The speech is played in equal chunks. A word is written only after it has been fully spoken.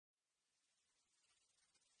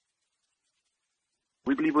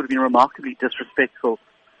we believe it would have been remarkably disrespectful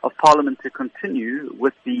of Parliament to continue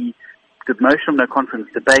with the motion of no confidence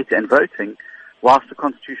debate and voting whilst the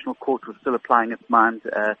Constitutional Court was still applying its mind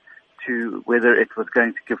to whether it was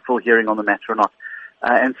going to give full hearing on the matter or not.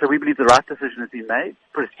 And so we believe the right decision has been made.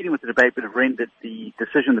 Proceeding with the debate would have rendered the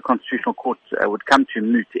decision the Constitutional Court would come to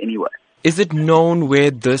moot anyway. Is it known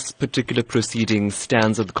where this particular proceeding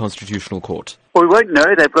stands at the Constitutional Court? Well, we won't know.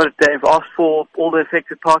 They've asked for all the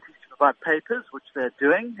affected parties to provide papers, which they're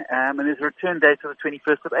doing, and there's a return date of the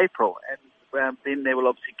 21st of April. And then they will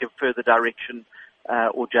obviously give further direction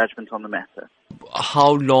or judgment on the matter.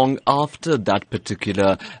 How long after that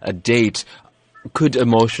particular date could a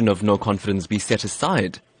motion of no confidence be set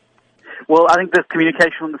aside? Well, I think the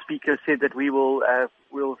communication from the Speaker said that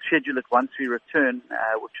we'll schedule it once we return,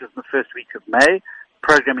 which is the first week of May.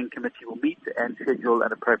 Programming committee will meet and schedule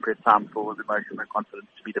an appropriate time for the motion of confidence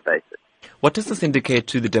to be debated. What does this indicate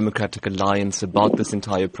to the Democratic Alliance about this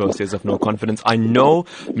entire process of no confidence? I know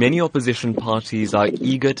many opposition parties are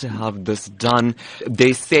eager to have this done.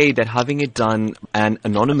 They say that having it done an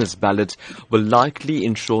anonymous ballot will likely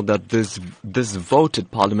ensure that this vote at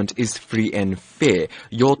Parliament is free and fair.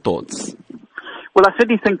 Your thoughts? Well, I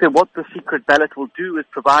certainly think that what the secret ballot will do is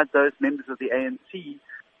provide those members of the ANC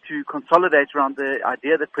to consolidate around the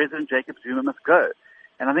idea that President Jacob Zuma must go.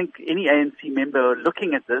 And I think any ANC member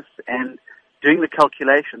looking at this and doing the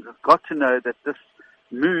calculations has got to know that this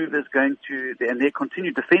move is going to, and their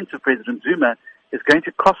continued defense of President Zuma, is going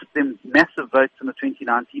to cost them massive votes in the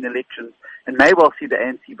 2019 elections and may well see the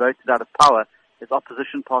ANC voted out of power as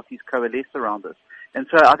opposition parties coalesce around this. And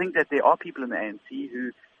so I think that there are people in the ANC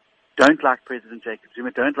who don't like President Jacob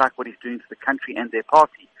Zuma, don't like what he's doing to the country and their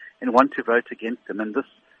party, and want to vote against him. And this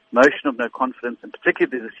motion of no confidence, and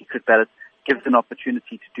particularly the secret ballot, gives an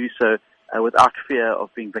opportunity to do so without fear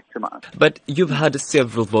of being victimized. But you've had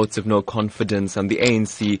several votes of no confidence, and the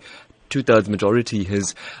ANC two-thirds majority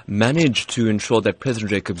has managed to ensure that President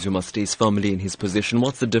Jacob Zuma stays firmly in his position.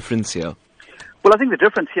 What's the difference here? Well, I think the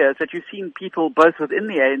difference here is that you've seen people both within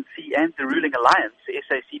the ANC and the ruling alliance,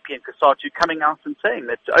 SACP and COSATU, coming out and saying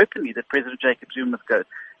that openly that President Jacob Zuma must go.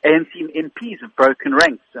 ANC MPs have broken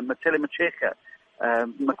ranks, and Matele Macheka,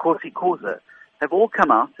 Makosi Khoza, have all come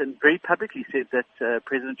out and very publicly said that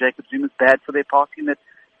President Jacob Zuma is bad for their party and that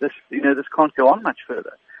this can't go on much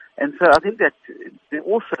further. And so I think that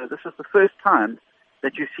also this is the first time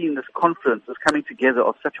that you've seen this confluence, this coming together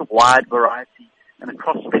of such a wide variety and a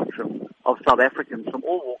cross-spectrum of South Africans from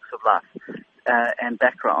all walks of life and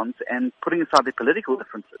backgrounds, and putting aside their political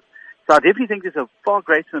differences. So I definitely think there's a far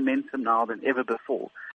greater momentum now than ever before